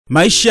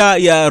Maisha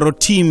ya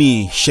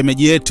Rotimi,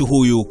 shemeji yetu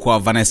huyu, kwa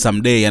Vanessa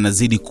Mdee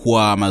yanazidi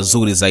kuwa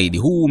mazuri zaidi.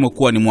 Huu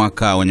umekuwa ni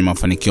mwaka wenye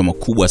mafanikio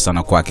makubwa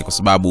sana kwake, kwa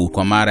sababu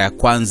kwa mara ya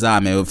kwanza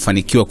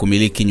amefanikiwa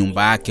kumiliki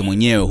nyumba yake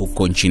mwenyewe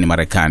huko nchini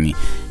Marekani.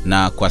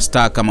 Na kwa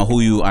star kama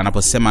huyu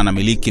anaposema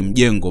anamiliki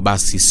mjengo,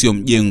 basi sio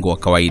mjengo wa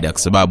kawaida,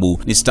 kwa sababu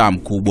ni star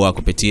mkubwa.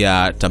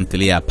 Kupitia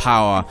tamthilia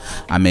Power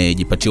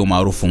amejipatia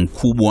umaarufu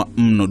mkubwa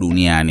mno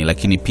duniani,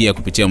 lakini pia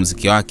kupitia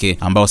muziki wake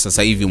ambao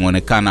sasa hivi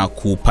umeonekana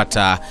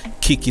kupata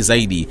kiki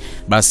zaidi,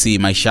 basi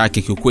maisha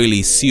yake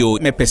kiukweli sio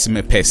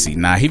mepesi.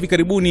 Na hivi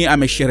karibuni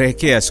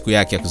amesherehekea siku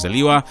yake ya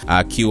kuzaliwa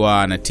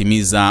akiwa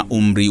anatimiza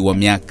umri wa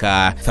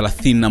miaka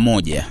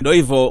 31. Ndio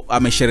hivyo,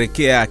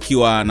 amesherehekea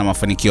akiwa na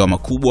mafanikio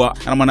makubwa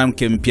na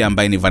mwanamke mpya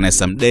ambaye ni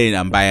Vanessa Mdee,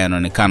 ambaye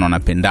anaonekana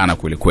wanapendana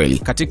kweli kweli.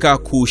 Katika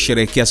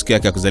kusherehekea siku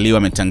yake ya kuzaliwa,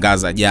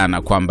 ametangaza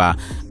jana kwamba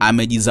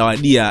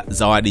amejizawadia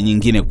zawadi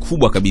nyingine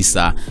kubwa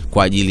kabisa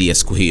kwa ajili ya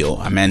siku hiyo.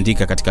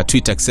 Ameandika katika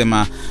Twitter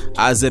akisema,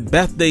 "As a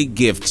birthday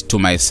gift to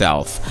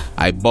myself,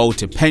 I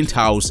bought a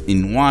penthouse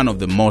in one of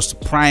the most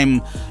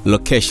prime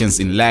locations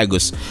in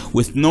Lagos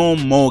with no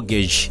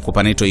mortgage,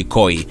 Kupanaito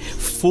Ikoi,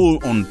 full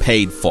on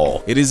paid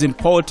for. It is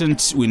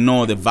important we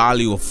know the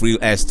value of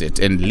real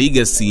estate and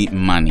legacy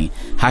money.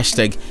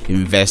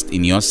 #invest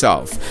in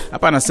yourself."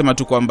 Hapa anasema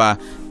tu kwamba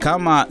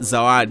kama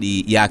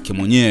zawadi yake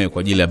mwenyewe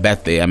kwa ajili ya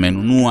birthday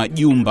amenunua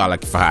jumba la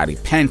kifahari,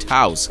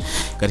 penthouse,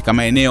 katika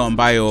maeneo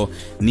ambayo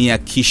ni ya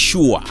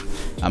kishua,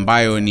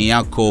 ambayo ni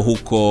yako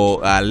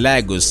huko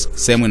Lagos,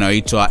 sehemu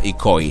inayoitwa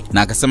Ikoi.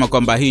 Na akasema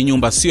kwamba hii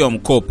nyumba sio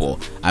mkopo,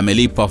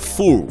 amelipa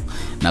full,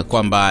 na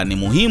kwamba ni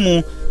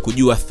muhimu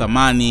kujua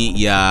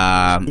thamani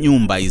ya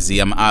nyumba hizi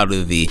ya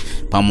ardhi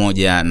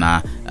pamoja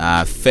na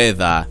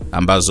fedha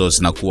ambazo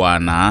zinakuwa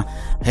na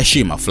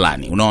heshima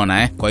fulani,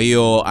 unaona Kwa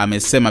hiyo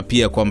amesema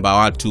pia kwamba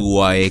watu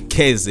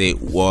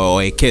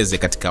wawekeze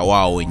katika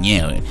wao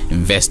wenyewe,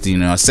 invest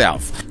in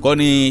yourself. Kwa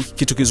ni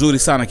kitu kizuri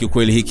sana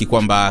kiukweli hiki,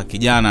 kwamba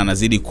kijana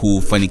anazidi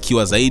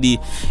kufanikiwa zaidi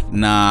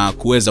na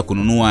kuweza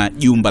kununua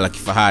jumba la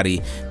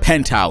kifahari,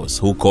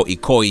 penthouse huko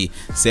Ikoi,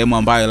 sehemu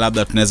ambayo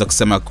labda tunaweza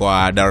kusema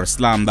kwa Dar es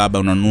Salaam labda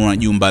unanunua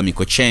jumba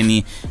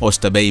Mikocheni,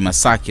 Oysterbay,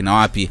 Masaki na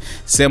wapi,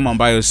 sehemu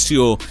ambayo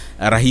sio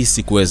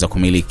rahisi kuweza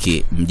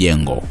kumiliki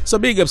mjengo. So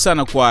big up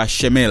sana kwa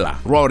Shem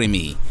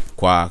Rotimi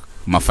kwa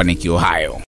mafanikio hayo.